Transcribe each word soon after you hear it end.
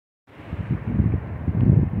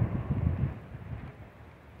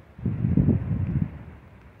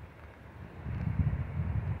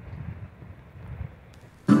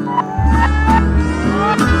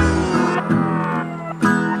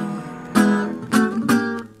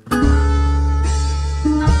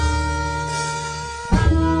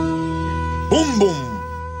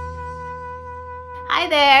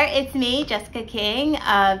it's me, Jessica King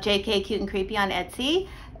of JK Cute and Creepy on Etsy,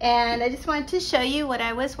 and I just wanted to show you what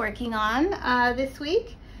I was working on this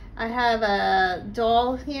week. I have a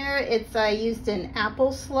doll here. I used an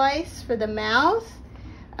apple slice for the mouth.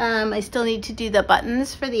 I still need to do the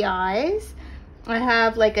buttons for the eyes. I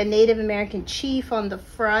have like a Native American chief on the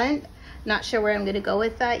front. Not sure where I'm going to go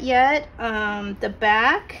with that yet. The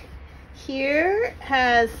back here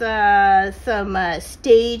has some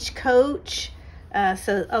stagecoach,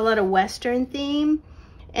 so a lot of Western theme.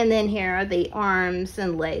 And then here are the arms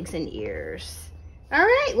and legs and ears. All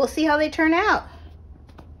right, we'll see how they turn out.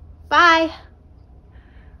 Bye.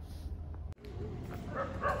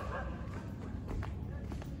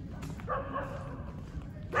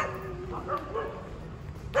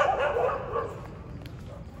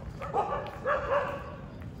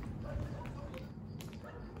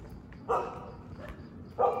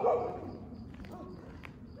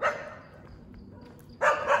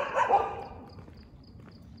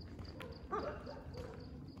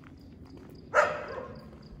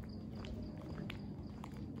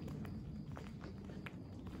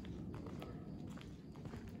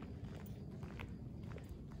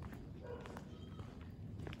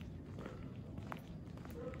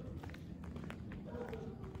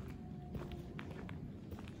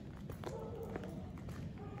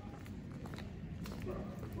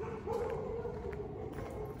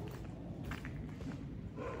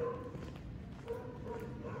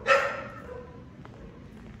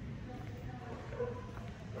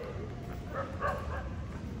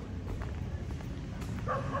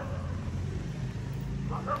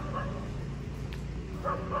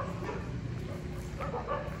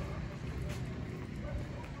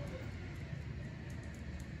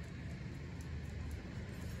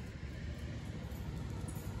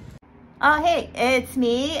 Hey, it's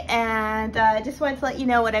me, and I just wanted to let you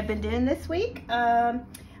know what I've been doing this week. I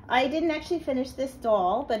didn't actually finish this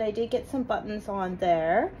doll, but I did get some buttons on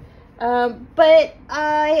there. But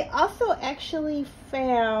I also actually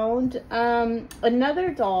found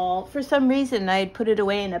another doll. For some reason, I had put it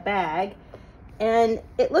away in a bag, and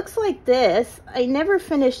it looks like this. I never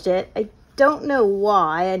finished it. I don't know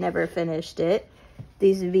why I never finished it.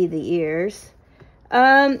 These would be the ears.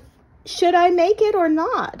 Should I make it or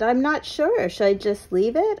not? I'm not sure. Should I just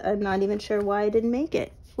leave it? I'm not even sure why I didn't make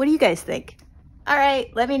it. What do you guys think? All right,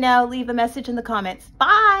 let me know. Leave a message in the comments.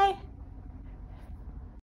 Bye!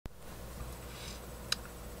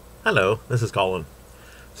 Hello, this is Colin.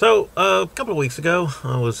 So, a couple of weeks ago,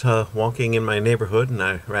 I was walking in my neighborhood, and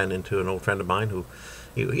I ran into an old friend of mine who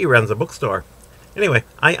he runs a bookstore. Anyway,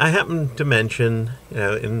 I happened to mention, you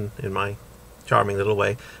know, in my charming little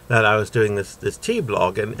way, that I was doing this tea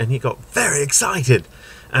blog, and he got very excited,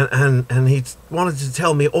 and he wanted to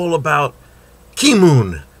tell me all about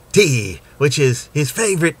Keemun tea, which is his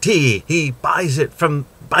favorite tea. He buys it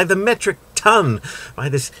by the metric ton, by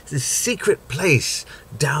this secret place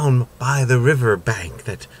down by the river bank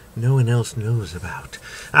that no one else knows about,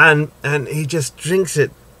 and he just drinks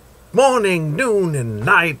it morning, noon, and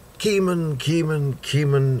night. Keemun, Keemun,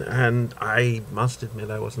 Keemun, and I must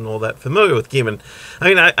admit I wasn't all that familiar with Keemun. I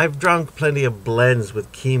mean, I've drunk plenty of blends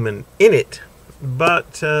with Keemun in it,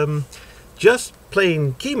 but just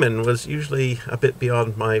plain Keemun was usually a bit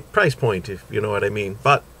beyond my price point, if you know what I mean.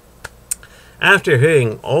 But after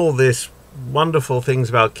hearing all this wonderful things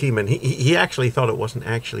about Keemun, he actually thought it wasn't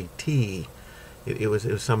actually tea. It was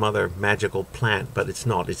some other magical plant, but it's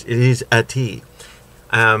not. It is a tea.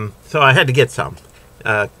 So I had to get some.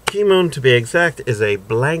 Keemun, to be exact, is a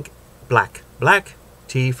black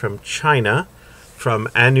tea from China, from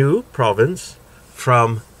Anhui province,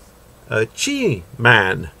 from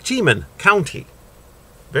Keemun County.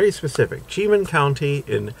 Very specific. Keemun County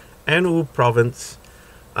in Anhui province,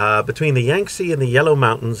 between the Yangtze and the Yellow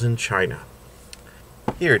Mountains in China.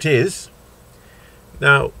 Here it is.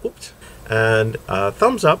 Now, oops. And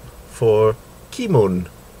thumbs up for Keemun,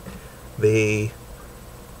 the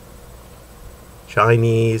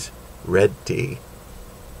Chinese red tea.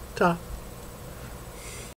 Ta.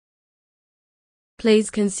 Please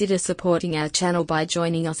consider supporting our channel by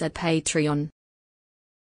joining us at Patreon.